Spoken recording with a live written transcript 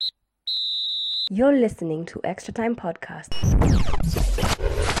You're listening to Extra Time Podcast.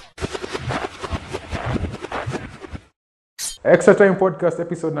 Extra Time Podcast,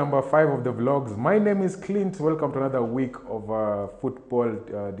 episode number 5 of the vlogs. My name is Clint. Welcome to another week of football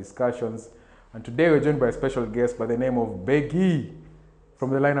discussions. And today we're joined by a special guest by the name of Beggy from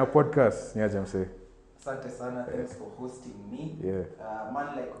the Lineup Podcast. Yeah, Jamse. Asante sana, thanks for hosting me. Yeah.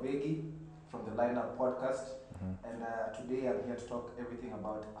 Man like Beggy from the Lineup Podcast. And today I'm here to talk everything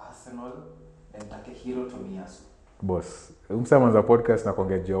about Arsenal and Takehiro Tomiyasu. Boss, umsamanza podcast na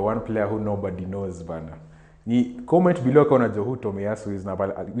kuongea one player who nobody knows bana. Ni comment below kama unajua who Tomiyasu is na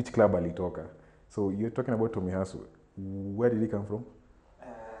which club alitoka. So you're talking about Tomiyasu. Where did he come from?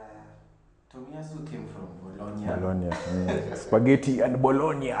 Tomiyasu came from Bologna. Bologna. Spaghetti and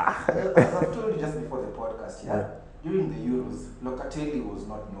Bologna. As I've told you just before the podcast, during the Euros, Locatelli was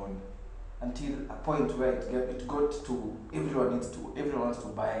not known until a point where it got to everyone wants to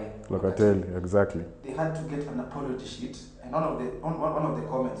buy Locatelli, exactly. They had to get an apology sheet, and one of the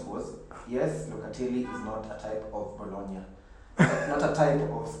comments was, yes, Locatelli is not a type of Bologna, not a type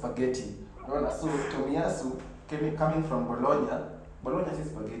of spaghetti. So Tomiyasu coming from Bologna is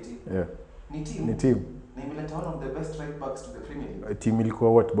spaghetti. Yeah. Ni team. Nimeleta one of the best right backs to the Premier League. Team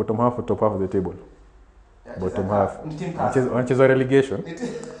ilikuwa what? Bottom half or top half of the table? Yeah, bottom half. Wanacheza relegation.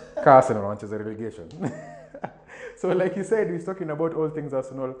 Arsenal wanacheza relegation. So like you said, he's talking about all things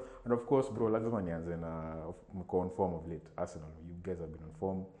Arsenal, and of course, bro, lazima nianze na mko on form of late. Arsenal, you guys have been on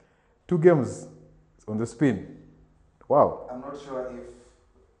form. 2 games on the spin. Wow. I'm not sure if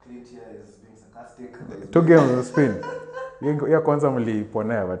Clint here is being sarcastic. 2 games on the spin. Ya kwanza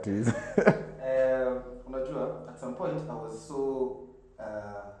mliponea but unajua, at some point I was so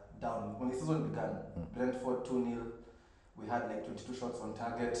down when the season began. Brentford 2-0. We had like 22 shots on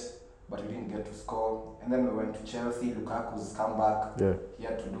target, but we didn't get to score. And then we went to Chelsea. Lukaku's comeback. Yeah. He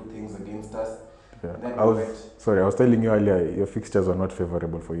had to do things against us. Yeah. And then I was telling you earlier, your fixtures were not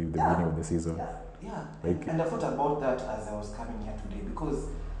favorable for you at the beginning of the season. Yeah. Like, and I thought about that as I was coming here today because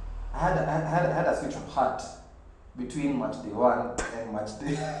I had a switch of heart between match day 1 and match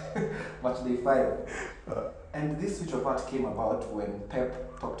day 5. And this switch of heart came about when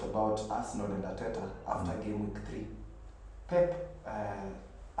Pep talked about Arsenal and Arteta after game week 3. Pep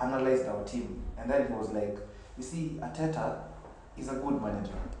analyzed our team, and then he was like, you see, Arteta is a good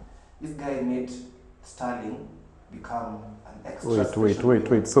manager. This guy made Sterling become an extra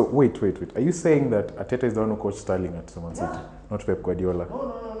Wait. So, wait. Are you saying that Arteta is the one who coached Sterling at Man City, not Pep Guardiola?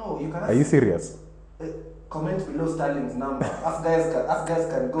 No. You can Are you serious? Comment below Sterling's number. Us guys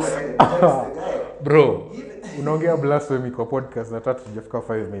can go ahead and text the guy. Bro, unaongea blasphemy kwa podcast na tatu tujafika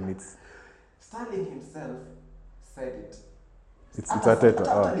 5 minutes. Sterling himself said it. It's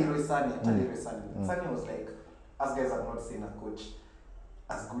Arteta. Leroy Sane. Sane was like, us guys have not seen a coach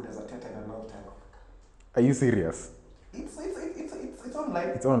as good as Arteta in a long time. Are you serious? It's online.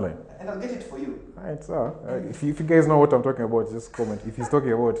 It's online. And I'll get it for you. Alright, so if you guys know what I'm talking about, just comment. If he's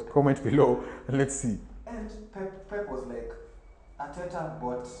talking about, comment below and let's see. And Pep was like, Arteta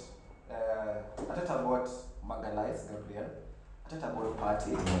bought Magalhaes, Gabriel. Arteta bought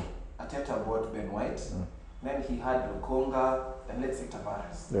Partey. Arteta bought Ben White. Then he had Lokonga, and let's say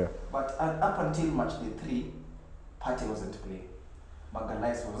Tavares. Yeah. But up until match day 3, Partey wasn't playing.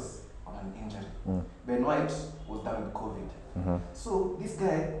 Magalhaes was on an injury. Ben White was down with COVID. So this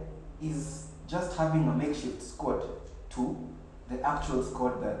guy is just having a makeshift squad to the actual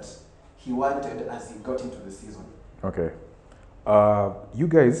squad that he wanted as he got into the season. Okay. You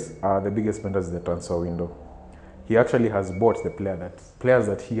guys are the biggest spenders in the transfer window. He actually has bought the players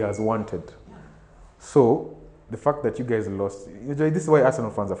that he has wanted. So, the fact that you guys lost, this is why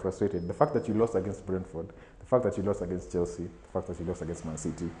Arsenal fans are frustrated. The fact that you lost against Brentford, the fact that you lost against Chelsea, the fact that you lost against Man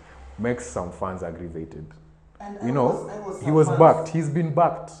City, makes some fans aggravated. And he was backed. He's been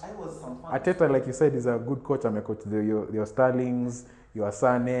backed. I was some fans. Arteta, like you said, is a good coach. I'm a coach. Your Sterlings, your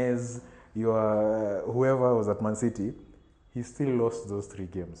Sanes, your whoever was at Man City, he still lost those 3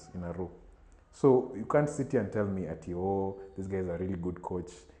 games in a row. So, you can't sit here and tell me, this guy is a really good coach.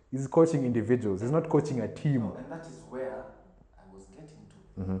 He's coaching individuals. He's not coaching a team. No, and that is where I was getting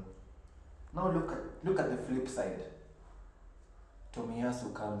to. Now look at the flip side.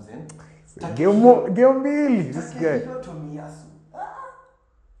 Tomiyasu comes in. Game mbili, this guy. Tomiyasu.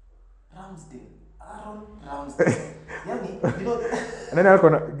 Aaron Ramsdale. And then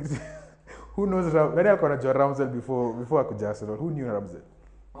who knows nani alikuwa anajua Ramsdale before akuja Arsenal? Who knew Ramsdale?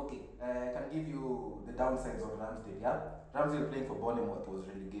 Okay, I can give you the downsides of Ramsdale, yeah? Ramsdale playing for Bournemouth was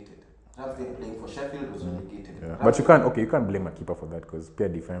relegated. Ramsdale playing for Sheffield was relegated. Yeah. But you can't blame a keeper for that because peer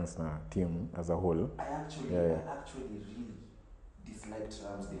defense na team as a whole. I actually really disliked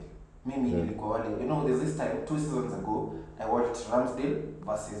Ramsdale. Mimi nilikuwa wale, you know, there's this time 2 seasons ago I watched Ramsdale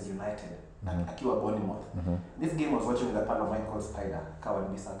versus United akiwa Bournemouth. This game I was watching with a pal of mine called Spider Kawan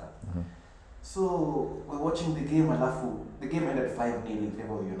Bisaka. So we're watching the game, alafu the game ended 5-0 in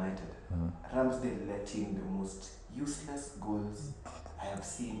favor of United. Ramsdale let in the most useless goals I have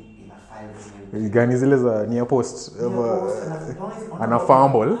seen in a 5-0. Gani zile za near post ana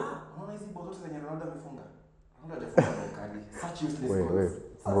fumble. Unaona hizi balls zenye Ronaldo amefunga. Ronaldo hajafunga kali. Such useless goals.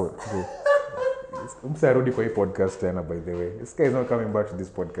 Bro. Msarudi kwa hii podcast tena, by the way. This guy is not coming back to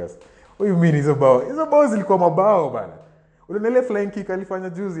this podcast. What do you mean hizo bao zilikuwa mabao bana. Unaelewa flying kick alifanya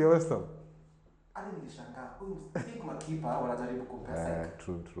juzi ya West Ham. Ali nilishangaa. Huyu makipa wanajaribu kumpesa.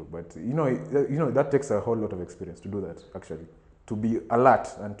 True, but you know that takes a whole lot of experience to do that actually. To be alert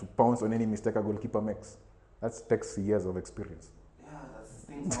and to pounce on any mistake a goalkeeper makes. That takes years of experience. Yeah, that's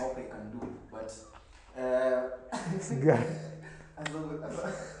things I hope I can do, but as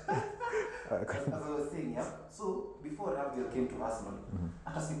I was saying, yeah. So before Ramsdale came to Arsenal,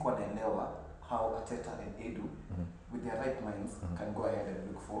 hata sikuwa naelewa how Arteta and Edu, with their right minds, can go ahead and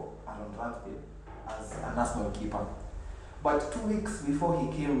look for Aaron Ramsdale as an Arsenal keeper. But 2 weeks before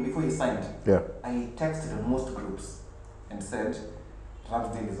he signed, I texted in most groups and said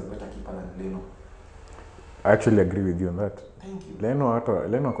Ramsdale is a better keeper than Leno. I actually agree with you on that. Thank you. Leno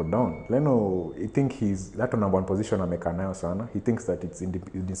got down. Leno, I think he's that number one position amekaa nayo sana. He thinks that it's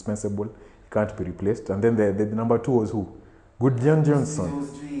indispensable. He can't be replaced. And then the number 2 was who? Goodman Johnson.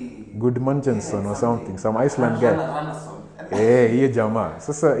 Goodman Johnson or something. Some Iceland guy. He jamaa.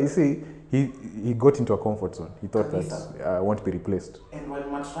 So you see, he got into a comfort zone. He thought that I won't be replaced. And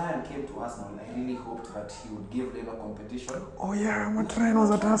when Matt Ryan came to Arsenal, I really hoped that he would give Leno competition. Oh yeah, Matt Ryan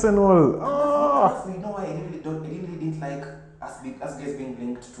was at Arsenal. You know why I really didn't like us guys being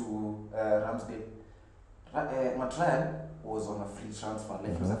linked to Ramsdale. Matt Ryan was on a free transfer,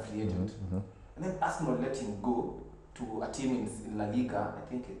 like he was a free agent. And then Arsenal let him go to a team in La Liga, I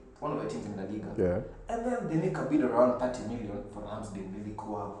think one of the teams in La Liga. Yeah. And then they make a bid around 30 million for Ramsdale. Really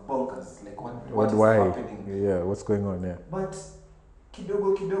bonkers. Like what is why? Happening? Yeah, what's going on? Yeah. But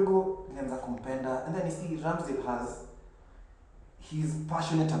kidogo nianza kumpenda, and then you see Ramsdale he's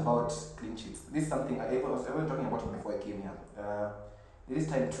passionate about clean sheets. This is something I was talking about it before I came here. This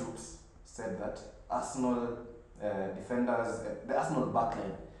time Troops said that Arsenal defenders, the Arsenal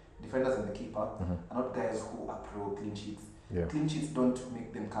backline, defenders and the keeper, are not guys who are pro clean sheets. Yeah. Clean sheets don't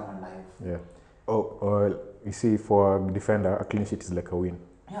make them come alive. Yeah. You see, for a defender, a clean sheet is like a win.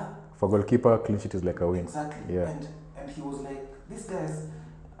 Yeah. For a goalkeeper, a clean sheet is like a win. Exactly. Yeah. And he was like, these guys,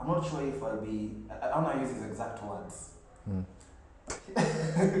 I'm not sure if I don't know use his exact words.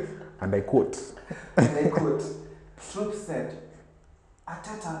 And I quote. Troop said,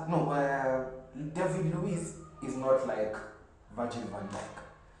 David Luiz is not like Virgil van Dijk.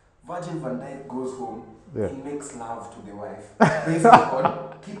 Virgil van Dijk goes home, he makes love to the wife, based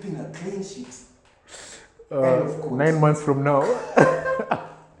on keeping a clean sheet. 9 months from now,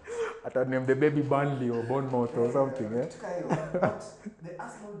 I'd name the baby Burnley or Bournemouth or something. But the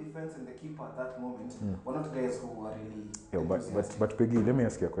Arsenal defense and the keeper at that moment were not guys who were really. But Peggy, let me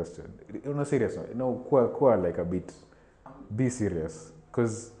ask you a question. On a serious note, quite like a bit. Be serious,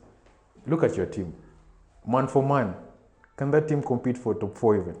 because look at your team, man for man. Can that team compete for top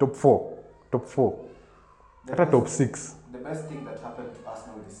 4 even? Top 4. Top 6. The best thing that happened to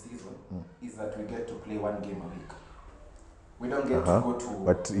Arsenal this season is that we get to play 1 game a week. We don't get to go to.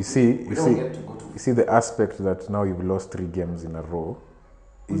 But you see the aspect that now you've lost 3 games in a row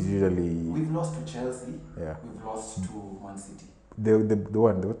is usually. We've lost to Chelsea. Yeah. We've lost to Man City.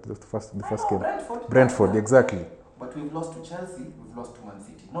 The first game. Brentford, exactly. But we've lost to Chelsea. We've lost to Man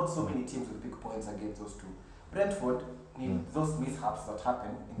City. Not so many teams will pick points against those two. Brentford need those mishaps that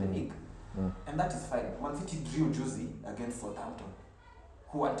happen in the league, and that is fine. Man City drew juicy against Southampton.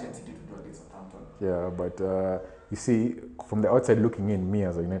 Who wanted City to do against Southampton? Yeah, but you see, from the outside looking in, me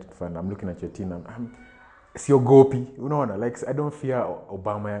as a United fan, I'm looking at your team. It's your gopi, like I don't fear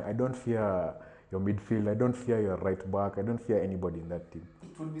Aubameyang, I don't fear your midfield, I don't fear your right back, I don't fear anybody in that team.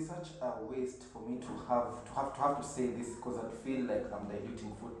 It would be such a waste for me to have to say this, because I feel like I'm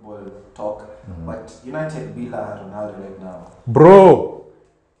diluting football talk. But United bila Ronaldo right now. Bro,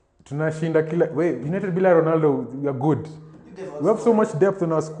 tunashinda kila. Wait, United bila Ronaldo, we are good. We have so much depth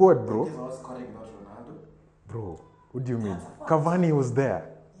in our squad, bro. You guys are scoring about Ronaldo. Bro, what do you mean? Cavani was there.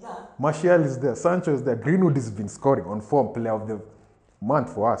 Yeah. Martial is there. Sancho is there. Greenwood has been scoring on form, player of the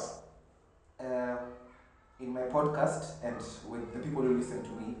month for us. In my podcast and with the people who listen to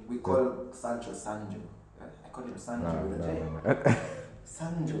me, we call Sancho Sanjo. I call him Sanjo with a J.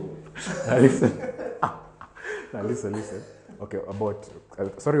 Sanjo. Now listen. Okay, about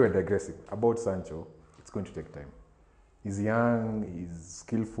sorry, we're digressing. About Sancho, it's going to take time. He's young, he's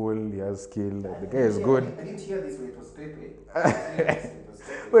skillful, he has skill. The guy is good. I didn't hear this way. It was Pepe. I didn't hear this way, it was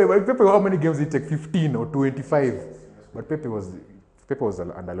Pepe. Wait, but Pepe, how many games did he take? 15 or 25? But Pepe was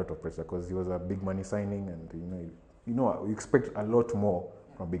under a lot of pressure because he was a big money signing, and you expect a lot more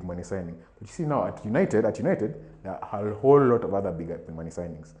from big money signing. But you see now at United, there are a whole lot of other big money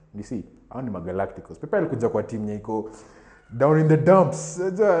signings. You see, hao ni Galacticos. Pepe alikuja kwa team nyiko down in the dumps.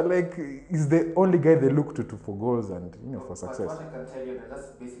 Like he's the only guy they look to for goals and for success. But what I can tell you, and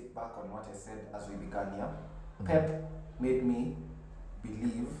let's base it back on what I said as we began here. Pep made me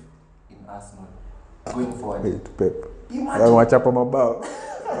believe in Arsenal going forward. Wait, Pep. Imagine. Wachapa mabao.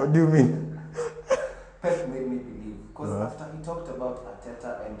 What do you mean? Pep made me believe because after he talked about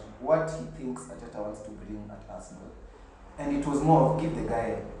Arteta and what he thinks Arteta wants to bring at Arsenal, and it was more of give the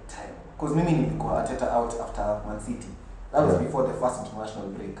guy time. Because Mimi nilikuwa Arteta out after Man City. That was before the first international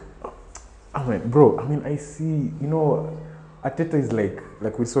break. I see, Arteta is like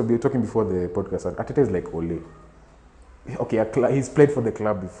we were talking before the podcast, Arteta is like Ole. Okay, he's played for the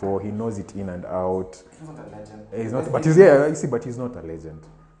club before, he knows it in and out. He's not a legend. He's not, but he's not a legend.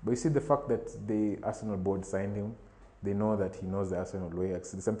 But you see the fact that the Arsenal board signed him, they know that he knows the Arsenal way.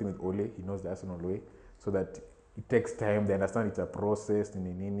 It's the same thing with Ole, he knows the Arsenal way. So that it takes time, they understand it's a process,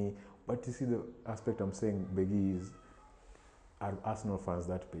 but you see the aspect I'm saying, Beggy, is are Arsenal fans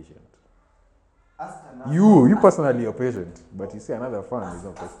that patient? You personally are patient, but you see another fan is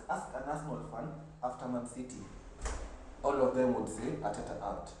not patient. Ask an Arsenal fan after Man City. All of them would say Arteta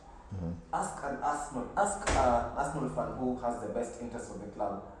out. Mm-hmm. Ask an Arsenal fan who has the best interest of the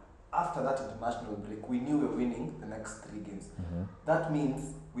club. After that international break, we knew we were winning the next 3 games. Mm-hmm. That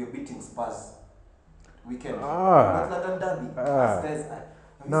means we're beating Spurs weekend. Not London Derby.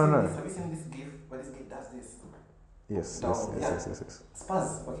 Have you seen this gif where this gif does this? Yes.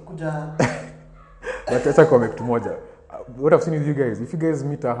 Spurs wakikuja. But acha kwa kitu moja. What I've seen with you guys, if you guys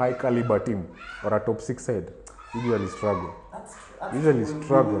meet a high caliber team or a top 6 side, you usually struggle. We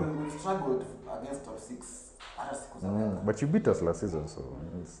struggled against top 6. But you beat us last season, so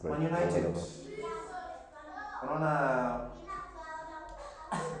it's like. Man United.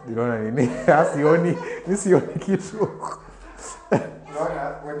 Unaona nini? Sioni kitu.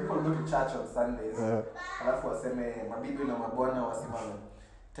 When people go to church on Sundays, alafu waseme mabibi na mabwana wasimame.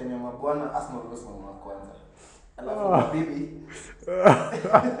 Tena mabwana Arsenal wasimama kwanza. Alafu mabibi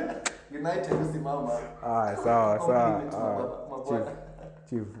United usimama. Sawa.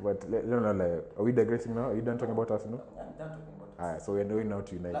 Chief, but are we digressing now? Are you done talking about Arsenal? I'm done talking about Arsenal. Alright, so we're going now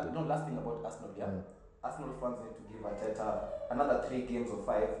to United. Last thing about Arsenal, Arsenal fans need to give Arteta another 3 games of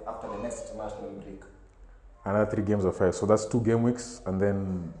 5 after the next international break. Another 3 games of 5. So that's 2 game weeks, and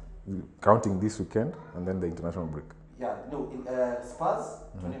then counting this weekend, and then the international break. Yeah, no, in Spurs,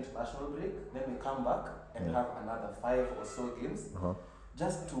 to an international break, then we come back and have another 5 or so games,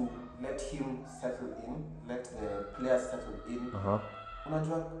 just to let him settle in, let the players settle in.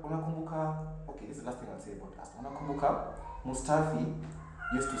 Unakumbuka, okay, this is the last thing I'll say about Arsenal. Unakumbuka, Mustafi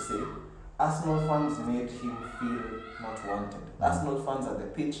used to say, Arsenal fans made him feel not wanted. Arsenal fans at the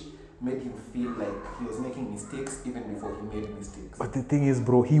pitch made him feel like he was making mistakes even before he made mistakes. But the thing is,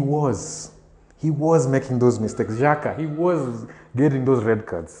 bro, he was making those mistakes. Xhaka, he was getting those red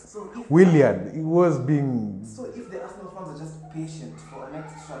cards. So Willian, he was being. So if the Arsenal fans are just patient for an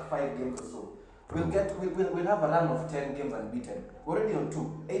extra 5 games or so, we'll have a run of 10 games unbeaten. We're already on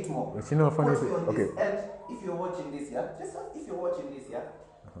 2, 8 more. But you know, funny thing, okay. And if you're watching this year,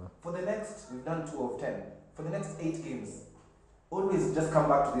 for the next, we've done 2 of 10. For the next 8 games, always just come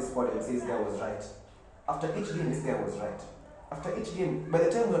back to this pod and say this guy was right. After each game, this guy was right. After each game, by the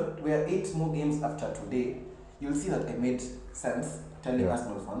time we're 8 more games after today, you'll see that I made sense telling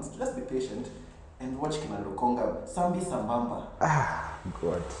Arsenal fans to just be patient and watch Kina Lokonga, Sambi Sambamba.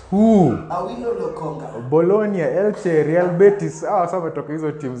 God. Who? Awilo Lokonga. Bologna, Elche, Real Betis. Some wametoka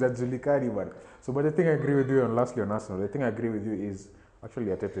hizo teams za julikani bana. So but the thing I agree with you, and lastly on Arsenal, the thing I agree with you is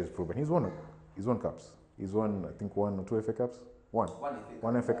actually Arteta is proven. He's won cups. He's won, I think, 1 or 2 FA Cups.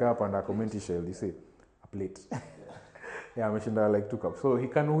 One FA Cup and a Community Shield, you see, a plate. I mentioned like 2 cups. So he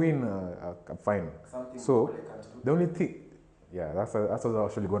can win a final. So the only thing, that's what I was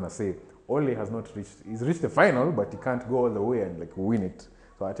actually going to say. Ole has not he's reached the final, but he can't go all the way and like win it.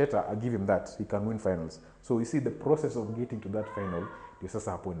 So Arteta, I give him that. He can win finals. So you see the process of getting to that final,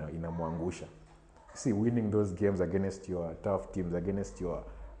 sasa hapo inamwangusha. See, winning those games against your tough teams, against your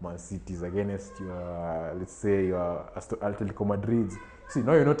Man Cities, against your, let's say, your Atletico Madrids. See,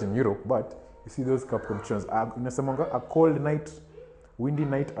 now you're not in Europe, but you see those cup competitions. A cold night, windy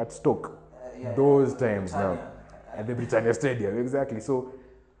night at Stoke. Those times now. at the Britannia Stadium. Exactly. So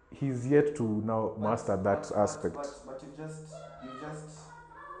he's yet to now master that aspect. But you just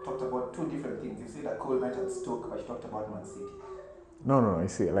talked about two different things. You said a cold night at Stoke, but you talked about Man City. No. I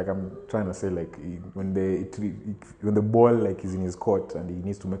see. Like I'm trying to say, like when the ball like is in his court and he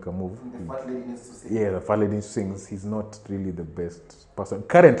needs to make a move. The fat lady needs to sing. Yeah, the fat lady sings. He's not really the best person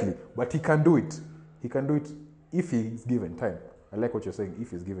currently, but he can do it. He can do it if he's given time. I like what you're saying.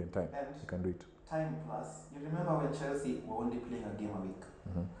 If he's given time, And he can do it. time plus. You remember when Chelsea were only playing a game a week?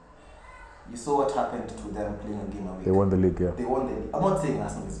 Mhm. You saw what happened to them playing a game a week. They won the league, yeah. They won the league. I'm not saying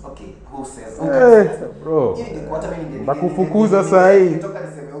Arsenal is okay. Who says? Who Hey, can say bro. Even the quarterfinal Bakufukuza sahi. Toka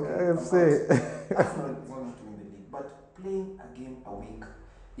niseme, okay, I'm saying. Arsenal is not going to win the league, but playing a game a week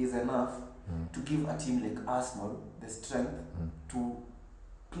is enough to give a team like Arsenal the strength to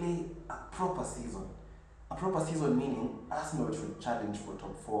play a proper season. A proper season meaning Arsenal should challenge for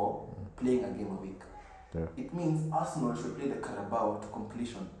top 4 playing a game a week. Yeah. It means Arsenal should play the Carabao to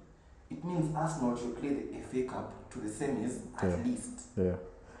completion. It means Arsenal should play the FA Cup to the semis at least. Yeah.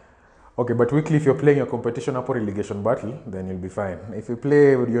 Okay, but weekly, if you're playing your competition upper relegation battle, then you'll be fine. If you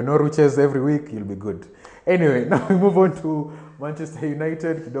play with your Norwiches every week, you'll be good. Anyway, now we move on to Manchester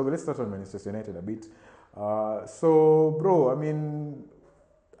United. Kidogo, let's start on Manchester United a bit. So, bro, I mean,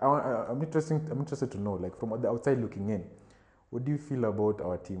 I'm interested to know, like, from the outside looking in, what do you feel about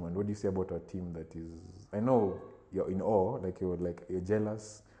our team, and what do you say about our team that is? I know you're in awe, like you're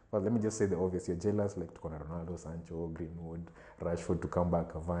jealous. Well, let me just say the obvious. You're jealous, like to Ronaldo, Sancho, Greenwood, Rashford to come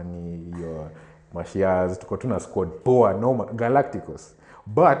back, Cavani, your Martial, to Cotuna squad, poor, no Galacticos.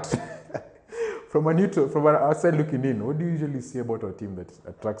 But from an outside looking in, what do you usually see about our team that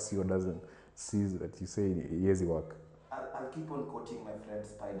attracts you or doesn't see that you say easy work? I'll keep on quoting my friend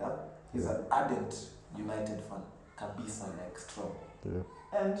Spider. He's an ardent United fan, kabisa, like strong. Yeah.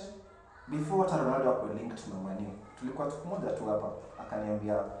 And before Ronaldo were linked to Man U, tulikuwa siku moja tu hapa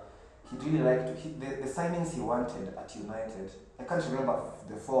akaniambia he'd really like to the signings he wanted at United. I can't remember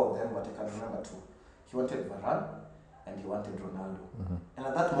the 4 of them, but I can remember 2. He wanted Varane and he wanted Ronaldo. Mm-hmm. And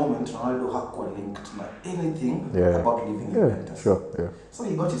at that moment, Ronaldo hakuwa linked to anything about leaving Juventus. Sure, yeah. So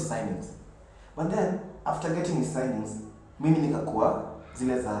he got his signings. But then, after getting his signings, mimi nikakuwa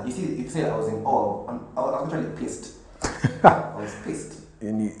zile za, you see, if I was in awe, I was actually pissed. I was pissed.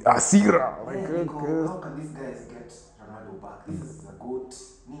 Asira! How can these guys get Ronaldo back? This is a goat.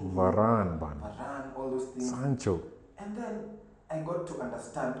 Varane, all those things. Sancho. And then I got to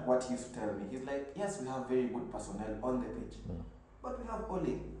understand what he used to tell me. He's like, yes, we have very good personnel on the pitch, but we have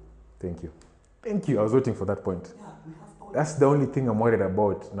Ole. Thank you. I was waiting for that point. Yeah, we have Ole. That's the only thing I'm worried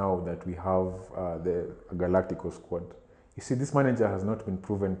about now that we have the Galactico squad. You see, this manager has not been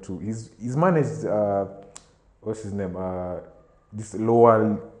proven to. He's managed, what's his name? This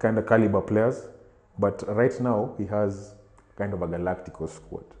lower kind of caliber players, but right now he has kind of a Galactico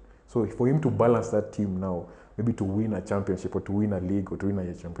squad. So for him to balance that team now, maybe to win a championship or to win a league or to win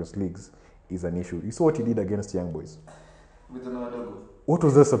a Champions Leagues is an issue. You saw what he did against Young Boys. With Ronaldo. What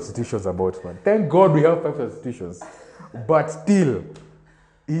was the substitutions about, man? Thank God we have 5 substitutions, but still,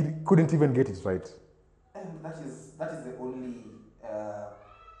 he couldn't even get it right. And that is the only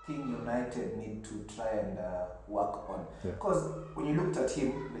thing United need to try and work on. Because when you looked at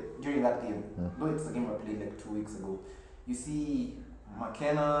him during that game, though it's a game I played like 2 weeks ago, you see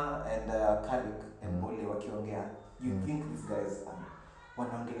McKenna and Carrick and Ole wakiongea. You think these guys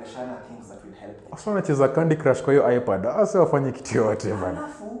wanaongeleshana things that will help them. Asa wanacheza Candy Crush kwa hiyo iPad. Asa wafanye kitu yote bana.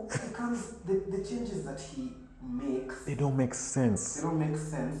 Alafu becomes the changes that he makes. They don't make sense.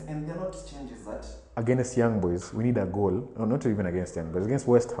 And they're not changes that against Young Boys, we need a goal. No, not even against Young Boys. Against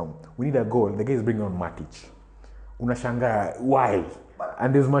West Ham, we need a goal. The guy is bringing on Matic. Unashanga, why?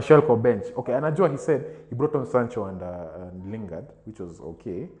 And there's Martial on bench. Okay, and Ajua, he said he brought on Sancho and Lingard, which was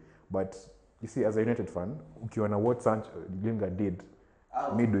okay. But you see, as a United fan, ukiona what Lingard did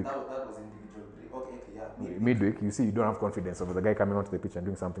midweek. That was individual. Okay, yeah. Midweek, you see, you don't have confidence of the guy coming onto the pitch and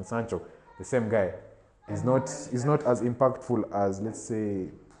doing something. Sancho, the same guy, is not as impactful as, let's say,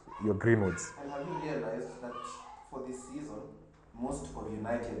 your Greenwoods. And have you realized that for this season, most of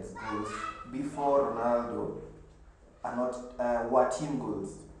United's goals before Ronaldo are not were team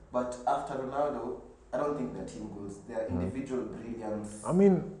goals, but after Ronaldo, I don't think they're team goals. They're individual brilliance. I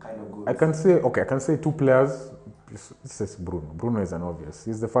mean, kind of goals. I can say 2 players. This is Bruno. Bruno is an obvious.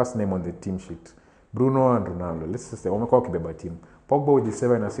 He's the first name on the team sheet. Bruno and Ronaldo. Let's just say Omeko Kibeba team. Pogba with the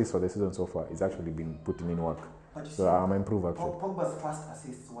 7 assists for the season so far is actually been putting in work. So I'm improved actually. Pogba's first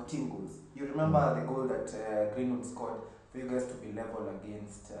assists were team goals. You remember the goal that Greenwood scored for you guys to be level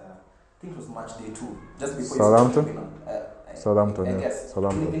against think it was match day 2, just before Southampton? he scored the winner. Southampton, I yeah. guess.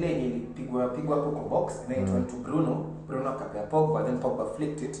 Southampton. Ile yenye ilipigwa hapo kwa box, and then it went to Bruno akapea Pogba, then Pogba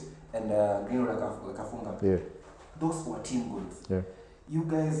flicked it, and Greenwood akafunga. Yeah. Those were team goals. Yeah. You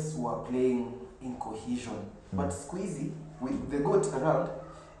guys were playing in cohesion, but squeezy with the goat around,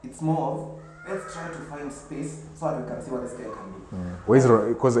 it's more of let's try to find space so that we can see what this guy can do.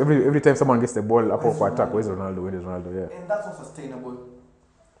 Because every time someone gets the ball up for attack, where's Ronaldo? Yeah. And that's not sustainable.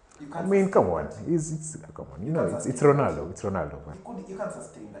 You can't. I mean, come on. Come on. You know, it's Ronaldo. It's Ronaldo, man. You can't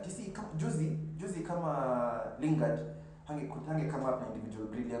sustain that. You see, Josie kama Lingard, hange come up na individual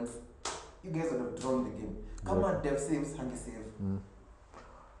brilliance. You guys would have drawn the game. Kama Dev saves, hange save.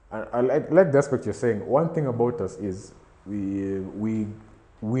 I like the aspect you're saying. One thing about us is we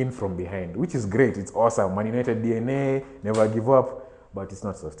win from behind, which is great. It's awesome. Man United DNA, never give up, but it's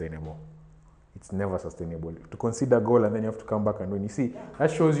not sustainable. It's never sustainable. To concede a goal and then you have to come back and win. You see,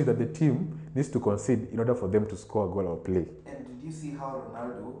 that shows you that the team needs to concede in order for them to score a goal or play. And did you see how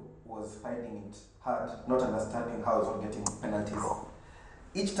Ronaldo was finding it hard, not understanding how he's not getting penalties?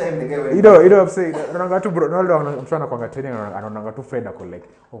 Each time the guy went... You know what I'm saying? Ronaldo, I'm trying to conquer training and Fred like,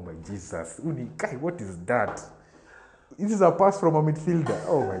 oh my Jesus, Guy, what is that? This is a pass from a midfielder.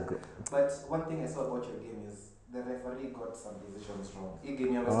 Oh my God. But one thing I saw about your game is the referee got some decisions wrong. He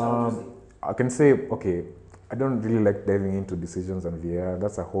gave you I can say, okay, I don't really like diving into decisions and VAR.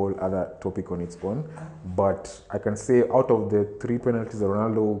 That's a whole other topic on its own. But I can say out of the 3 penalties that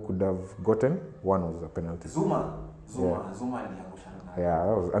Ronaldo could have gotten, one was a penalty. Zuma.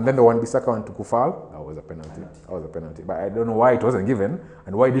 Yeah, and then the one Bissaka went to Kufal, that was a penalty. That was a penalty. But I don't know why it wasn't given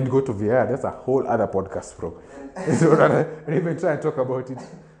and why it didn't go to VAR. That's a whole other podcast, bro. So I don't even try and talk about it.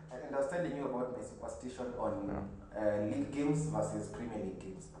 And I was telling you about my superstition on league games versus Premier League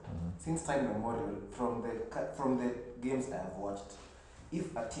games. Since time immemorial, from the games I have watched,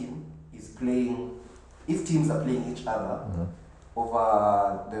 if teams are playing each other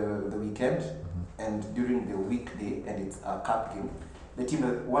over the weekend and during the weekday, and it's a cup game, the team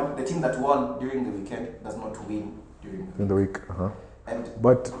that won during the weekend does not win during the week.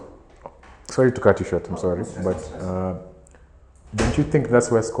 But sorry to cut you short. I'm sorry, but don't you think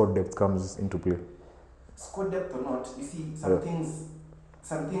that's where squad depth comes into play? Squad depth or not, you see,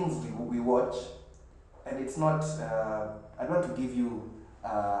 some things we watch, and it's not. I don't want to give you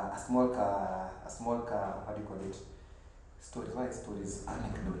a small how do you call it? Stories,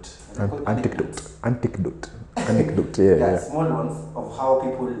 anecdote. Yeah, small ones of how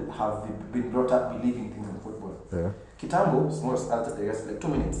people have been brought up believing things in football. Yeah. Kitambo, I'll just digress like 2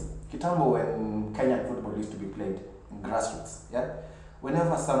 minutes. Kitambo, when Kenyan football used to be played in grassroots, yeah,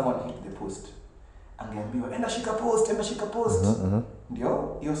 whenever someone hit the post, angeambiwa enda shika post,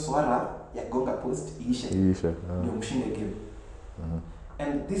 ndio hiyo swara ya gonga post iishe, ndio mshinde game.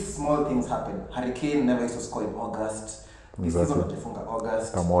 And these small things happen. Hurricane never used to score in August. This season watafunga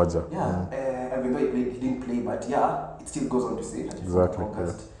August. Even though he didn't play, but yeah, it still goes on to say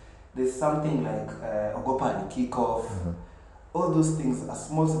August. Yeah. There's something like Ogopa and kickoff. All those things are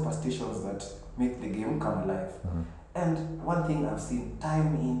small superstitions that make the game come alive. And one thing I've seen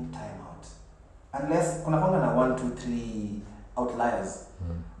time in, time out, unless kuna kwanga na 1, 2, 3 outliers,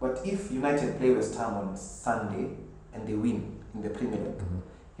 but if United play West Ham on Sunday and they win in the Premier League,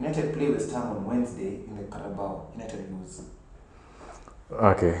 United play West Ham on Wednesday in the Carabao, United lose.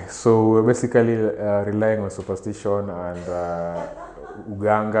 Okay, so we're basically relying on superstition and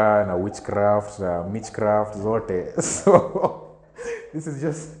uganga and witchcraft, mitchcraft, zote. So this is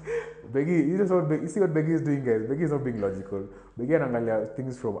just Beggy. You see what Beggy is doing, guys. Beggy is not being logical. Beggy angalia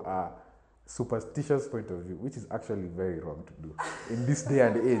things from a superstitious point of view, which is actually very wrong to do in this day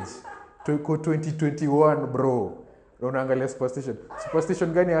and age. 2021, bro. Unaangalia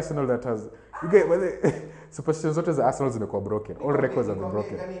superstition gani Arsenal that has superstition zote za Arsenal zimekuwa broken. All records have been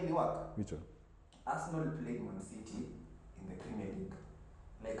broken. Which one? Arsenal played Man City in the Premier League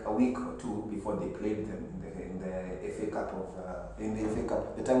like a week or 2 before they played them in the FA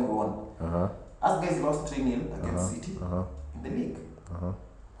Cup the time we won. Us guys lost 3-0 against City in the league.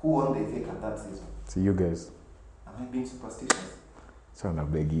 Who won the FA Cup that season? See you guys. Am I being superstitious? Chana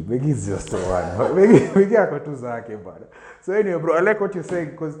Beggy. Beggy is just the one. Beggy ako tu zake bana. So anyway, bro, I like what you're saying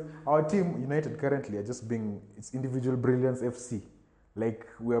because our team, United, currently are just it's individual brilliance FC. Like,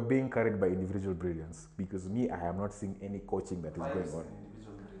 we are being carried by individual brilliance. Because I am not seeing any coaching that is going on.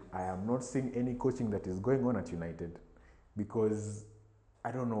 I am not seeing any coaching that is going on at United. Because,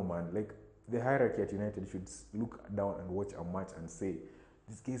 I don't know, man. Like, the hierarchy at United should look down and watch a match and say,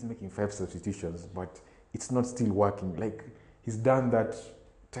 this guy is making 5 substitutions, but it's not still working. Like, he's done that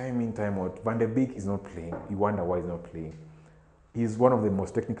time in, time out. Van de Beek is not playing. You wonder why he's not playing. He's one of the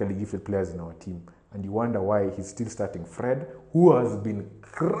most technically gifted players in our team. And you wonder why he's still starting Fred, who has been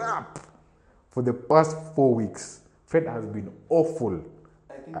crap for the past 4 weeks. Fred has been awful.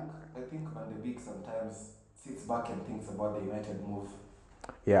 I think Van de Beek sometimes sits back and thinks about the United move.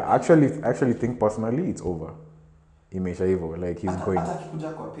 Yeah, actually think personally it's over. Imeisha hivyo, like he's going. Hata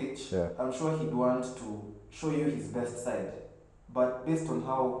akikuja kwa pitch, Yeah. I'm sure he'd want to show you his best side. But based on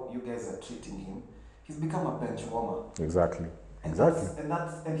how you guys are treating him, he's become a bench warmer. Exactly. And Exactly.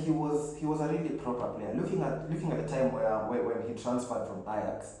 and he was a really proper player. Looking at the time when he transferred from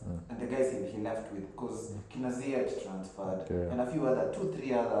Ajax and the guys he left with, because Kinaziet transferred and a few other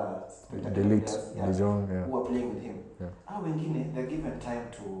 2-3 other Delete, players De Jong, yeah. who are playing with him. Yeah. Wengine, they're given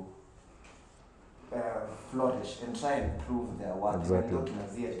time to flourish and try and prove their worth. Exactly. Even though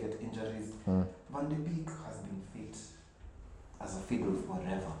Kinaziet get injuries, Van de Beek has been fit as a fiddle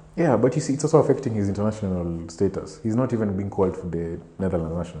forever. Yeah, but you see, it's also affecting his international status. He's not even being called for the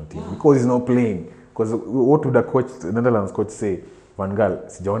Netherlands national team because he's not playing. Because what would the Netherlands coach say? Van Gaal,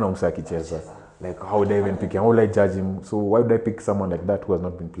 sijaona Musa akicheza. Like, how would I even pick him? How would I judge him? So why would I pick someone like that who has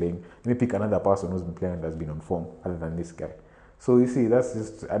not been playing? Let me pick another person who's been playing and has been on form other than this guy. So you see, that's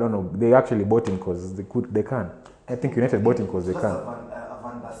just, I don't know. They actually bought him because they can. I think United bought him because they Just can. a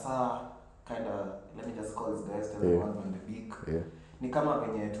Van der Sar kind of, let me just call this guy, tell everyone Van de Beek. Yeah. Ni kama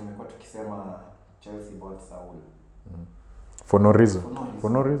venye tumekuwa tukisema Chelsea bought Saul. For no reason. For no reason.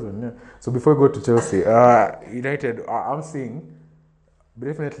 For no reason, yeah. So before we go to Chelsea, United, I'm seeing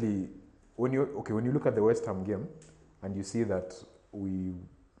definitely when you look at the West Ham game and you see that we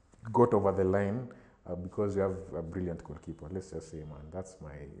got over the line because we have a brilliant goalkeeper. Let's just say, man, that's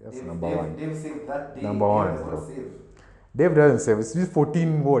number one. Dave saved that day. Number one, Dave bro. save. Dave doesn't save. It's been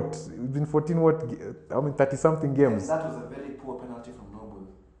 14 what? It's been 14 what? I mean 30 something games. And that was a very poor penalty from Noble.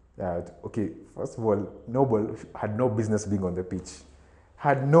 Yeah, okay. First of all, Noble had no business being on the pitch.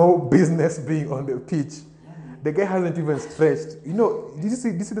 Had no business being on the pitch. Yeah. The guy hasn't even stretched. You know, did you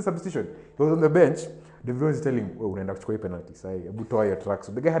see the substitution? He was on the bench. The video is telling him, oh, unaenda kuchukua penalty. Sai, hebu toa your tracks.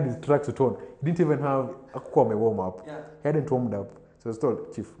 So the guy had his tracks on. He didn't even have a warm up. Yeah. He hadn't warmed up. So he was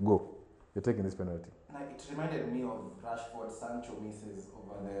told, Chief, go. You're taking this penalty. Now, it reminded me of Rashford Sancho misses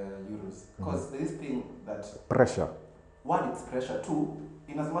over the Euros. Because there is thing that, Pressure. one, it's pressure. Two,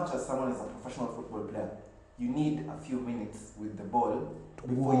 in as much as someone is a professional football player, you need a few minutes with the ball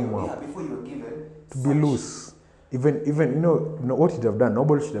before you're given To be loose. Even you know what he'd have done.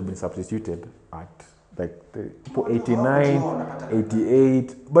 Nobody should have been substituted at like the 89,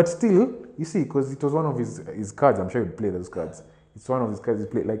 88. But still, you see, because it was one of his cards. I'm sure he'd play those cards. It's one of his cards. He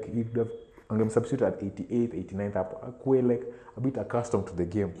played like he'd have substituted at 88, 89. Like a bit accustomed to the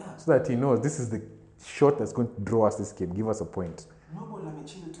game, so that he knows this is the shot that's going to draw us this game, give us a point. Noble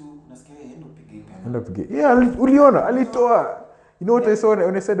amechini tu nasikia yeye ndo piga penalty. End up game. Yeah, uliona alitoa. You know what I saw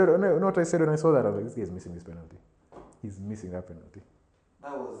when I said that? You know what I said when I saw that? I was like, this guy is missing this penalty. He's missing that penalty.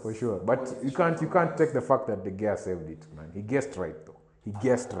 That was For sure. But you can't take the fact that the guy saved it, man. He guessed right though. He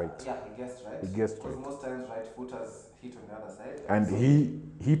guessed right. Yeah, he guessed right. He guessed Because right. most times right footers hit on the other side. And so,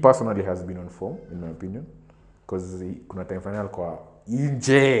 he personally has been on form, in my opinion. Because kuna time final kwa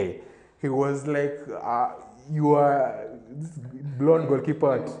inje. He was like, you are this blonde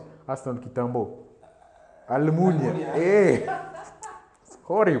goalkeeper at Aston Kitambo. Almunia. Hey. It's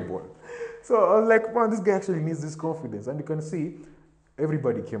horrible. So I was like, man, this guy actually needs this confidence. And you can see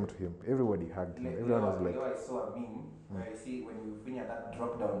everybody came to him. Everybody hugged him. Everyone was like, I saw a meme where you see when you finish that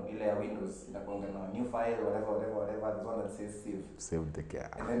drop down layer Windows, inakuanga new file, whatever, there's one that says save. save the guy.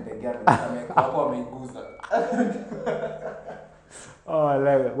 And then the guy hapo ameguza. Oh, I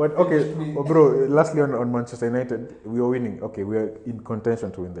like it. But okay, bro, lastly on Manchester United, we are winning. Okay, we are in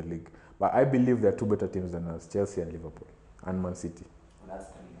contention to win the league. But I believe there are two better teams than us, Chelsea and Liverpool, and Man City. Well,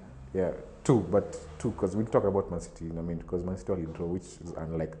 that's three, Yeah, two, because we'll talk about Man City in a minute, because Man City will draw, which is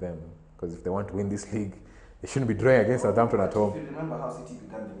unlike them. Because if they want to win this league, they shouldn't be drawing against Southampton at home. If you remember how City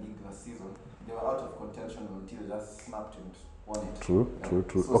began the league last season, they were out of contention until they just snapped and won it. True.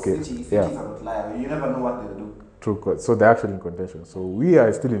 So Okay, City's yeah. an outlier. You never know what they'll do. True, so they're actually in contention. So we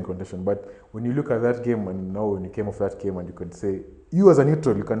are still in contention. But when you look at that game, and now when you came off that game, and you can say, you as a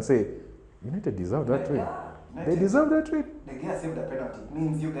neutral, you can say, United deserve that win. They deserve that win. The guy saved the penalty. It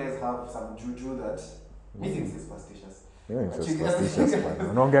means you guys have some juju that missing is superstitious. Yeah, it's just superstitious, man.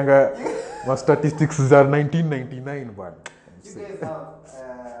 Unaongeanga ma statistics za 1999, man. You guys have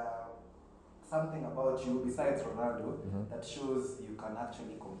something about you besides Ronaldo that shows you can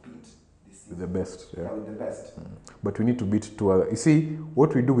actually compete this season. With the best, yeah. With the best. But we need to beat two other. You see,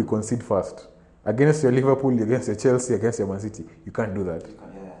 what we do, we concede first. Against your Liverpool, against your Chelsea, against your Man City. You can't do that. You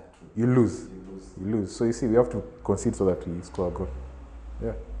can, true. You lose. You lose. So you see, we have to concede so that we score a goal.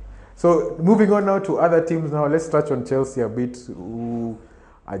 Yeah. So moving on now to other teams. Now let's touch on Chelsea a bit, who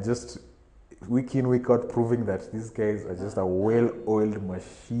are just week in, week out, proving that these guys are just a well-oiled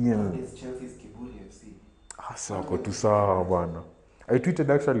machine. It's Chelsea's Kiburi FC. Wako tu sawa bwana. I tweeted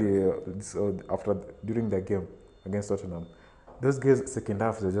actually after during the game against Tottenham. Those guys second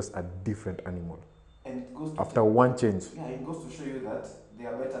half are just a different animal. And it goes to After one change. Yeah, it goes to show you that they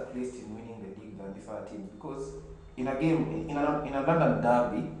are better placed in winning the league than these other teams, because in a game, in a London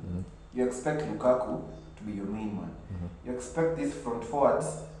derby, you expect Lukaku to be your main man. You expect these front forwards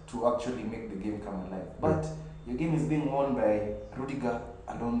to actually make the game come alive. But your game is being won by Rudiger,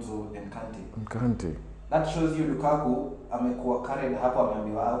 Alonso, and Kante. That shows you Lukaku amekuwa carried hapa,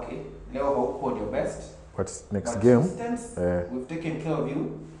 ameambiwa okay, leo hauko your best. But next game, we've taken care of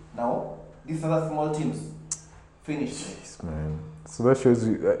you. Now these other small teams finished. Jeez, man. So that shows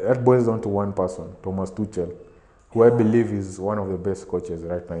you, that boils down to one person, Thomas Tuchel, who I believe is one of the best coaches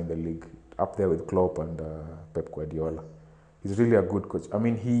right now in the league, up there with Klopp and Pep Guardiola. He's really a good coach. I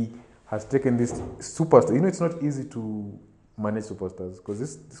mean, he has taken this superstar. You know, it's not easy to manage superstars because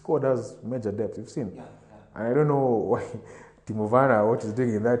this squad has major depth. You've seen. Yeah. And I don't know why Timo Werner, what he's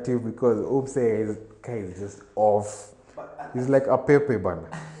doing in that team, because his guy is just off. He's like a Pepe banner.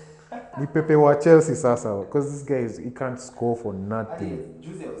 Ni Pepe wa Chelsea sasa, because this guy he can't score for nothing.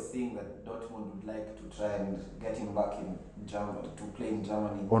 Jose was saying that Dortmund would like to try and get him back in Germany to play in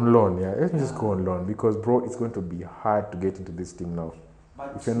Germany. On loan, yeah. Let me just go on loan, because bro, it's going to be hard to get into this team now.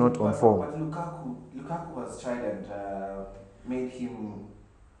 But if you're not on form. But Lukaku has tried and made him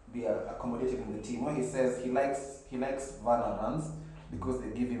be accommodated in the team. When he says he likes Werner runs because they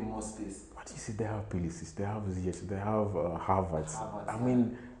give him more space. But you see, they have Pulisic, they have Ziyech, they have Havertz. I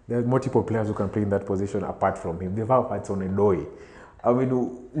mean, there are multiple players who can play in that position apart from him. They have Havertz on Odoi. I mean,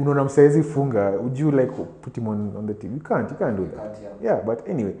 unaona msaizi funga, would you like put him on the team? You can't do that. Yeah, but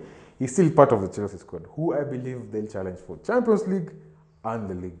anyway, he's still part of the Chelsea squad, who I believe they'll challenge for Champions League and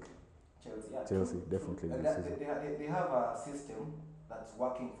the league. Chelsea, definitely. They have a system that's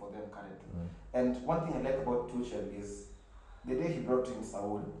working for them currently. And one thing I like about Tuchel is the day he brought in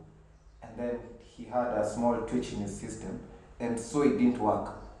Saul, and then he had a small twitch in his system, and so it didn't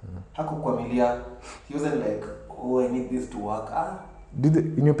work. Hakukwamilia, he wasn't like, oh, I need this to work.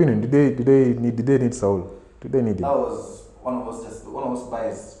 In your opinion, did they need Saul? Did they need him? That was one of us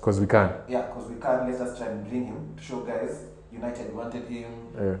biased. Because we can. Yeah, because we can. Let's just try and bring him to show guys United wanted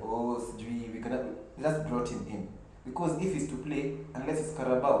him. We just brought him in. Because if he's to play, unless it's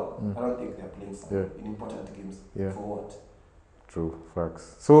Carabao, I don't think they're playing in important games. For what? True,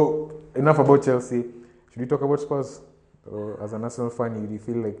 facts. So, enough about Chelsea. Should we talk about Spurs? Or as an Arsenal fan, you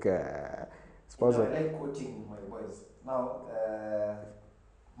feel like Spurs I like quoting my boys. Now,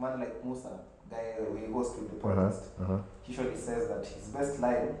 man like Musa, guy we host with the podcast, he usually says that his best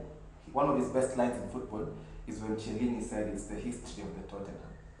line, one of his best lines in football, is when Chiellini said it's the history of the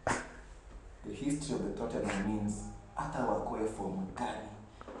Tottenham. The history of the Tottenham means hata wakwe form gani,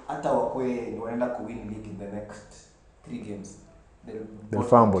 hata wakwe wanaenda kuwin league in the next 3 games. They'll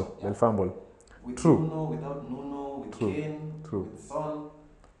fumble. With True. Nuno, without Nuno, with Kane, with Son.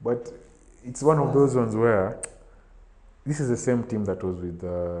 But it's one of those ones where this is the same team that was with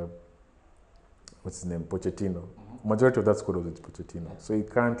what's his name, Pochettino. Majority of that squad was with Pochettino. So you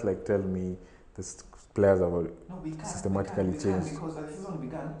can't tell me the players have systematically changed. Because when the season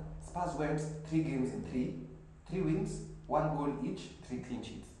began, Spurs went 3 games in 3 wins, 1 goal each, 3 clean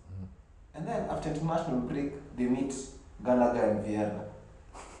sheets. And then after international break, they meet Gallagher and Vieira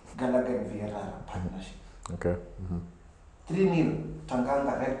partnership. Okay. 3-0,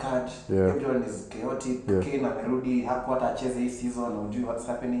 Tanganga, red card, everyone is chaotic, Kane amerudi, hakuwa acheze hii season, ujui what's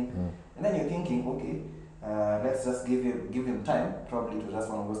happening. And then you're thinking, okay, let's just give him time, probably to just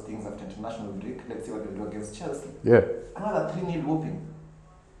one of those things after international break. Let's see what they do against Chelsea. Yeah. Another 3-0 whooping.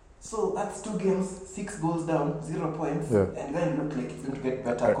 So that's 2 games, 6 goals down, 0 points, and then it looked like it's going to get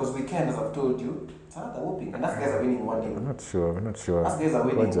better because weekend, as I've told you, it's another whooping, and us guys are winning 1-0. I'm not sure. Us guys are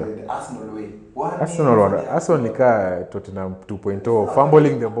winning the Arsenal way. Arsenal nika Tottenham 2.0,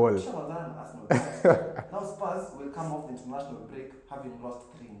 fumbling the ball. Now Spurs will come off the international break having lost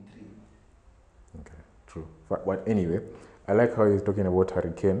 3 in 3. Okay, true. But anyway, I like how he's talking about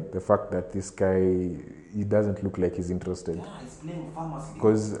Harry Kane. The fact that this guy, he doesn't look like he's interested. Yeah, he's playing Farmers League.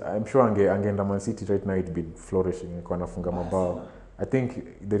 Because I'm sure angeenda Man City right now, it'd be flourishing. Anafunga mabao. I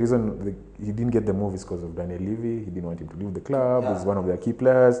think the reason he didn't get the move is because of Daniel Levy. He didn't want him to leave the club. He's one of their key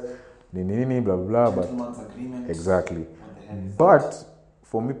players. Blah, blah, blah. Exactly. But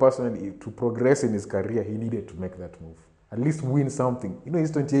for me personally, to progress in his career, he needed to make that move. At least win something. You know,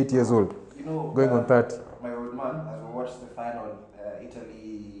 he's 28 years old. You know, Going on that. My old man, as we watched the final,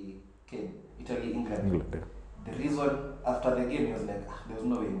 Italy-England. Yeah. The reason after the game, he was like, there's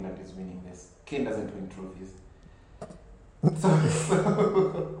no way England is winning this. Kane doesn't win trophies.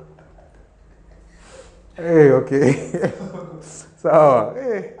 Hey, okay. Sawa.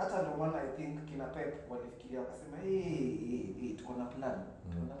 Hey. Hata ndo maana I think kina Pep walifikiria wakasema tuko na plan.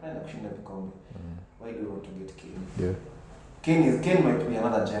 Tuko na plan ya kushinda vikombe. Why do we want to get Kane? Yeah. Kane might be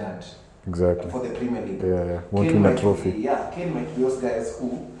another Gerrard. Exactly. For the Premier League. Yeah. Want to win a trophy. Kane might be those guys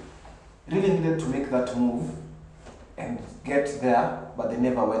who really needed to make that move and get there, but they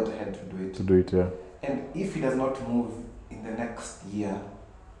never went ahead to do it. Yeah. And if he does not move in the next year,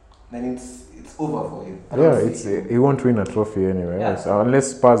 then it's over for him. He won't win a trophy anyway. Yeah. So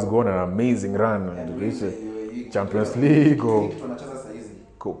unless Spurs go on an amazing run and reach a Champions League or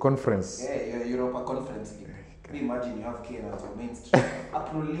conference. Yeah, Europa Conference League. Can you imagine you have Kane as your main striker, a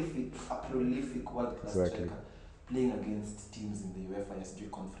prolific world-class striker, playing against teams in the UEFA SG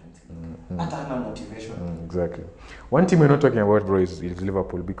Conference League. Hata motivation. Exactly. One team we're not talking about, bro, is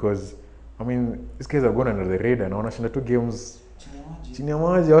Liverpool, because I mean these guys have gone under the radar and wanashinda 2 games. Chini ya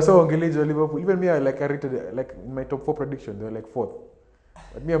maji. Also ongelej wa Liverpool. Even me, I rated in my top 4 prediction, they were like 4th.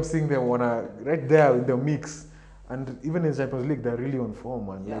 But me, I'm seeing them right there in the mix. And even in Champions League, they're really on form,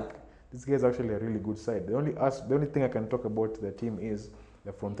 man. Yeah. Like these guys are actually a really good side. The only thing I can talk about the team is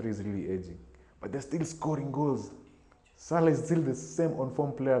the front 3 is really aging, but they're still scoring goals. Salah is still the same on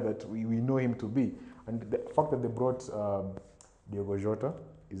form player that we know him to be, and the fact that they brought Diogo Jota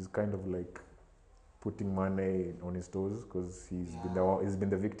is kind of like putting Mane on his toes, because he's been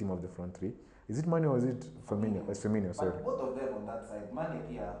the victim of the front 3. Is it Mane or is it Firmino? It's Firmino, sorry. But both of them on that side, Mane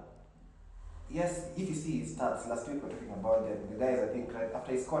here. Yes, if you see his stats, last week we were talking about them. The guys, I think, right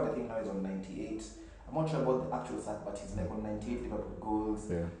after he scored, I think now he's on 98. I'm not sure about the actual stat, but he's like on 98 Liverpool goals.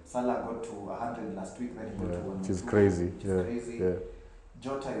 Yeah. Salah got to 100 last week, then he got to 102. Which is crazy. Crazy.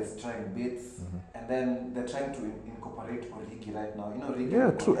 Jota is trying bits, and then they're trying to incorporate Origi right now. You know, Origi.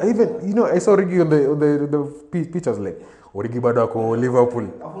 Yeah, true. Even I saw Origi on the pictures like Origi bado ako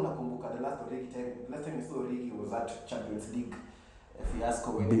Liverpool. Hapo nakumbuka the last time you saw Origi was at Champions League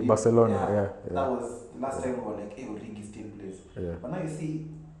fiasco when Barcelona. Yeah. That was the last time we were like, hey, Origi still plays. Yeah. But now you see,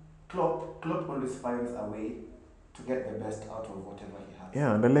 Klopp always finds a way to get the best out of whatever he has.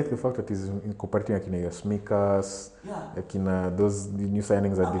 Yeah, and I like the fact that he's incorporating Akina Smikas, Akina those new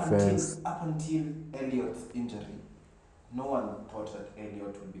signings at defense. Up until Elliott's injury, no one thought that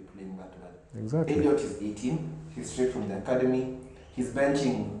Elliott would be playing that well. Exactly. Elliott is 18. He's straight from the academy. He's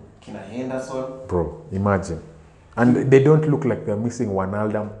benching Kina Henderson. Bro, imagine. And they don't look like they're missing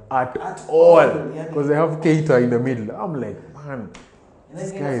Wijnaldum at all. Because they have Keita in the middle. I'm like, man, and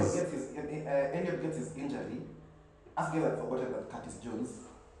these then guys. Elliott gets his injury. I've forgotten that Curtis Jones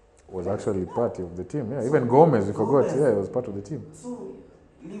was actually part of the team. Yeah, even Gomez, we forgot. Yeah, he was part of the team. So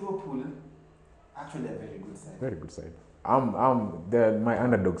Liverpool actually a very good side. Very good side. They're my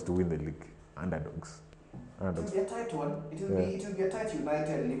underdogs to win the league. Underdogs. It will be a tight one. It will be a tight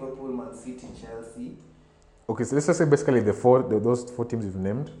United, Liverpool, Man City, Chelsea. Okay, so let's just say basically those 4 teams you've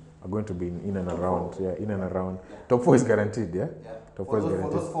named are going to be in and around. Yeah, in and around. Yeah. Top 4 is guaranteed. Yeah. Top 4 is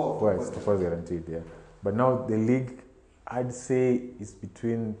guaranteed. Top 4 is guaranteed. Yeah. But now the league, I'd say, is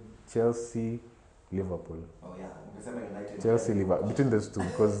between Chelsea, Liverpool. Oh yeah, United. Chelsea, Liverpool, between those two,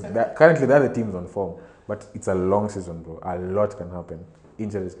 because currently they're the teams on form. But it's a long season, bro. A lot can happen.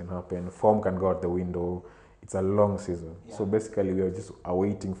 Injuries can happen. Form can go out the window. It's a long season. Yeah. So basically, we are just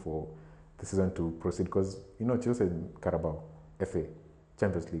awaiting for the season to proceed, because Chelsea and Carabao, FA,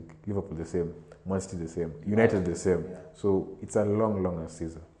 Champions League, Liverpool the same, Man City the same, United the same. Yeah. So it's a long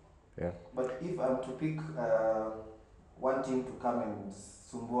season. Yeah. But if I'm to pick one team to come and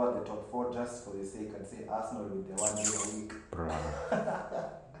sumbua the top 4 just for the sake, I'd say Arsenal with the 1 day a week.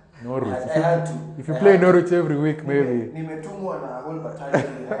 Norwich. I had to. If you play Norwich every week, maybe. Nimetumwa na whole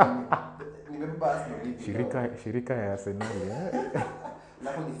battalion behind me. Nimebeba Arsenal hivi. Shirika ya Arsenal.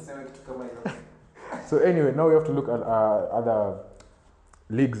 Napo niseme kitu kama hiyo. So anyway, now we have to look at other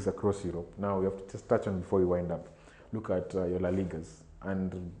leagues across Europe. Now we have to just touch on before we wind up. Look at your La Ligas.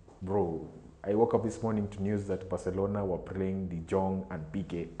 And bro, I woke up this morning to news that Barcelona were playing De Jong and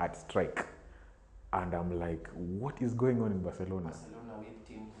Piqué at strike. And I'm like, what is going on in Barcelona? Barcelona whipped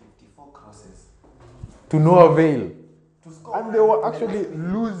in 54 crosses. To no avail. To score. And they were actually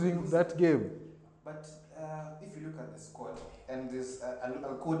losing that game. But if you look at the squad, and this,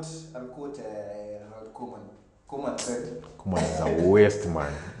 I'll quote Koeman. Koeman said, Koeman is a waste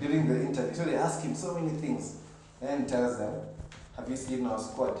man. During the interview, so they asked him so many things. And he tells them, have you seen our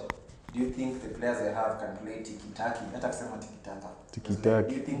squad? Do you think the players they have can play tiki-taki? Hata kusema tiki-taka. Tiki-taki.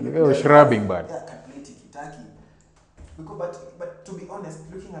 Do you think Look the at players shrubbing, but can play tiki-taki? But to be honest,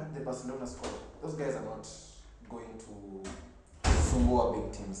 looking at the Barcelona squad, those guys are not going to sumbua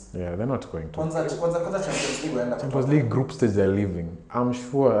big teams. yeah, they're not going to. Kwanza Champions League waenda Champions League group stage they're leaving. I'm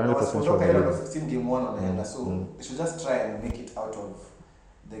sure 100% sure they're leaving. 16 game 1 wanaenda, so they should just try and make it out of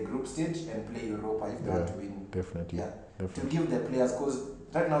the group stage and play Europa if they want to win. Definitely. Yeah. Definitely. To give the players, because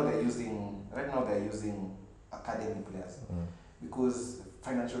right now they're using academy players because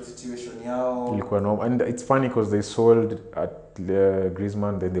financial situation yao. Ilikuwa normal. And it's funny because they sold at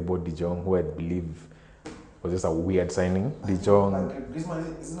Griezmann, then they bought De Jong, who I believe was just a weird signing. De Jong.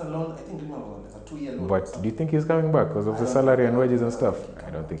 Griezmann isn't alone. I think Griezmann was a 2-year loan. But do you think he's coming back because of the salary and wages and stuff?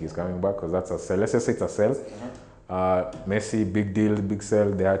 I don't think he's coming back because that's a sell. Let's just say it's a sell. Messi, big deal, big sell.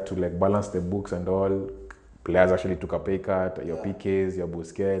 They had to like balance the books and all. Players actually took a pay cut. Your PKs, your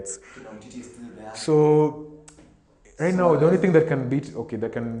Busquets. So right now, the only thing that can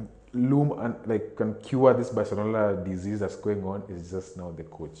that can loom and like can cure this Barcelona disease that's going on is just now the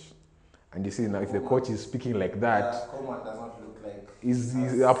coach. And you see now, if the coach is speaking like that, Koeman does not look like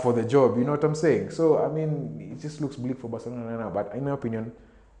he's up for the job. You know what I'm saying? So I mean, it just looks bleak for Barcelona right now. But in my opinion,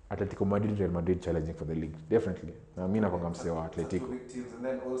 Atletico Madrid, Real Madrid challenging for the league, definitely. I mean, I'm saying Atletico. Two big teams, and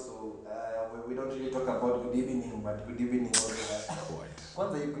then also we don't really talk about good evening, but good evening also.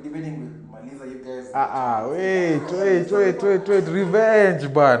 Kwanza good evening with Maliza, you guys. Wait.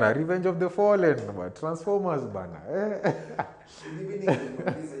 Revenge, bana. Revenge of the fallen, but Transformers, bana. Good evening with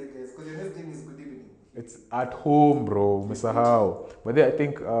Maliza, you guys, because your next game is good evening. It's at home, bro. Misahau. But then I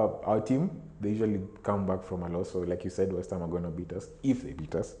think our team, they usually come back from a loss. So like you said, West Ham are going to beat us, if they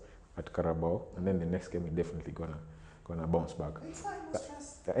beat us, at Carabao. And then the next game, we're definitely gonna bounce back. It's fine, no stress.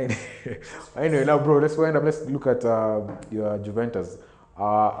 Anyway, now, bro, let's wind up. Let's look at your Juventus.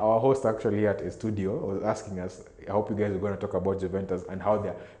 Our host actually at a studio was asking us, I hope you guys are going to talk about Juventus and how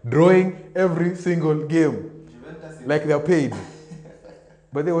they're drawing every single game. Like they're paid.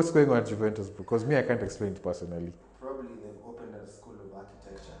 But then what's going on at Juventus? Because me, I can't explain it personally. Probably they've opened a school of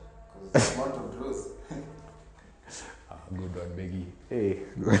architecture because the amount of draws. Good one, Beggy. Hey.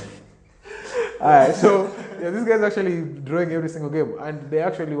 Alright, so yeah, these guys actually drawing every single game, and they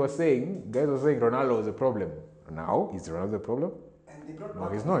actually were saying, guys were saying Ronaldo was a problem. Now, is Ronaldo the problem? And they brought No,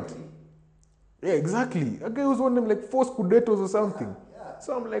 back he's not. Pedri. Yeah, exactly. A guy who's won them like 4 Scudettos or something. Yeah.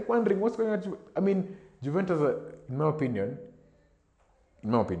 So I'm like wondering what's going on. I mean, Juventus, in my opinion,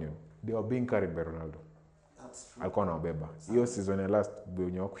 they were being carried by Ronaldo. That's true. Alikuwa anawabeba. Hiyo season ya last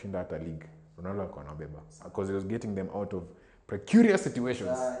wenye wakushinda hata league. Ronaldo alikuwa anawabeba because he was getting them out of precarious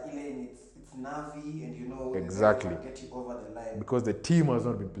situations. Elaine, it's Navi, and you know Exactly. they get you over the line. Because the team has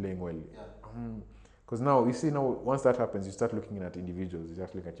not been playing well. Yeah. Because now, you see, once that happens, you start looking at individuals. You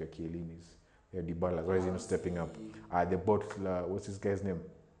start looking at your Chiellinis, your Dybalas. Why is he not stepping up? They bought, what's this guy's name?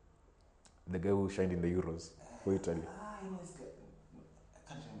 The guy who shined in the Euros for Italy. I know this guy.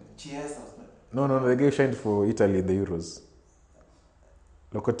 I can't remember. Chiesa was No, the guy who shined for Italy in the Euros.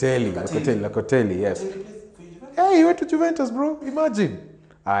 Locatelli, yes. Hey, he went to Juventus, bro. Imagine.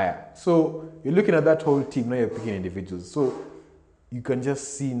 So you're looking at that whole team, now you're picking individuals. So you can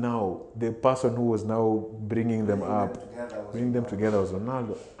just see now the person who was now bringing them together was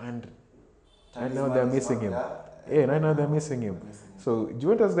Ronaldo. And now they're missing him. Yeah, now they're missing him. So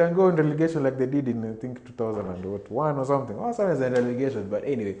Juventus can go in relegation like they did in, I think, 2001 or something. Oh, sometimes in relegation. But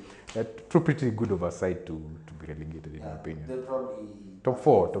anyway, they're pretty good oversight to be relegated, in my opinion. They'll probably... Top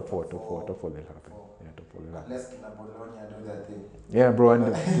four they'll happen. Yeah, top four they'll happen. Unless Bologna do that thing. Yeah, bro, and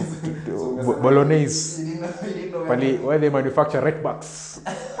Bolognese. Why they manufacture right backs?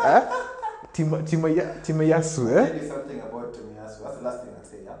 Timayasu, I'll tell you something about Tomiyasu. That's the last thing I'll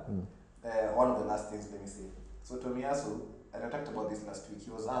say, yeah? One of the last things, let me say. So Tomiyasu, and I talked about this last week,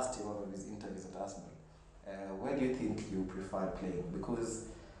 he was asked in one of his interviews at Arsenal, where do you think you prefer playing? Because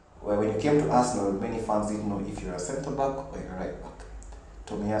when you came to Arsenal, many fans didn't know if you're a centre-back or you're a right-back.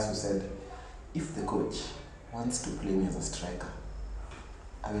 Tomiyasu said, if the coach wants to play me as a striker,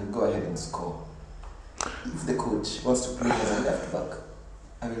 I will go ahead and score. If the coach wants to play me as a left-back,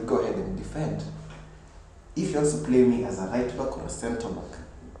 I will go ahead and defend. If he wants to play me as a right-back or a centre-back,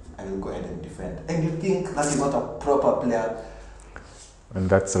 I will go ahead and defend. And you think that is not a proper player? And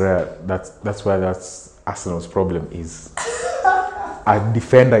that's rare. That's why that's Arsenal's problem is. A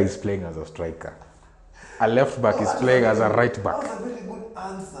defender is playing as a striker. A left back is playing as a right back. That was a very good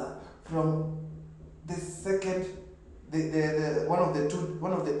answer from the second, one of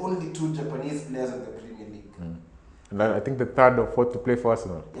the only 2 Japanese players in the Premier League. And I think the third or fourth to play for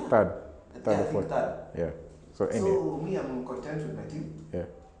Arsenal. Yeah. Third or fourth. Third. Yeah. So anyway. So me, I'm content with my team. Yeah.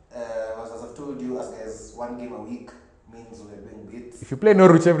 have told you, as guys, 1 game a week means we're doing bits. If you play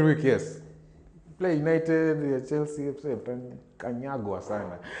Norwich every week, yes. Play United, Chelsea, Kanyagwa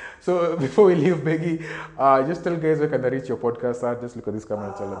sana. So before we leave, Beggy, just tell guys where can they reach your podcast at. Just look at this camera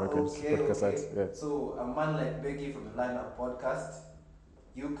and tell them where can podcast at. Yeah. So a man like Beggy from the Lineup Podcast,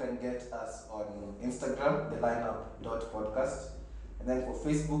 you can get us on Instagram, the lineup.podcast, and then for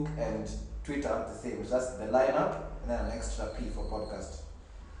Facebook and Twitter, the same. Just the Lineup and then an extra P for podcast.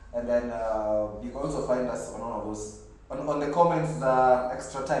 And then you can also find us on all of those. On the comments,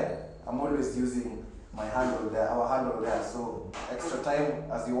 extra time. I'm always using my handle there, our handle there. So extra time,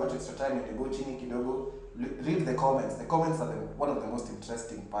 as you watch extra time, and you go chini kidogo, read the comments. The comments are one of the most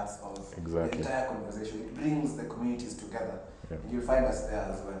interesting parts of the entire conversation. It brings the communities together. Yeah. And you'll find us there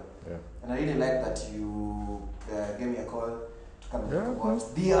as well. Yeah. And I really like that you gave me a call to come and talk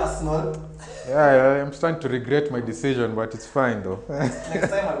about the Arsenal. Yeah, I'm starting to regret my decision, but it's fine though. Next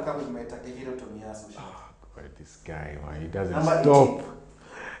time I'll come with my Takehiro Tomiyasu shirt. Oh, God, this guy, man, he doesn't stop.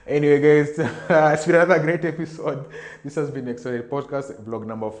 Anyway, guys, it's been another great episode. This has been Extraordinary Podcast, vlog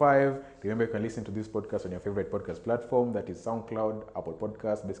number 5. Remember, you can listen to this podcast on your favorite podcast platform. That is SoundCloud, Apple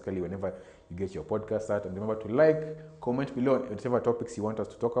Podcasts, basically whenever you get your podcast at. And remember to like, comment below on whatever topics you want us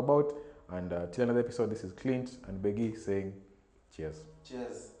to talk about. And till another episode, this is Clint and Beggy saying cheers.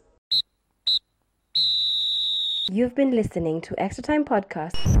 Cheers. You've been listening to Extra Time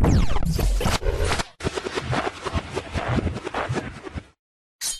Podcast.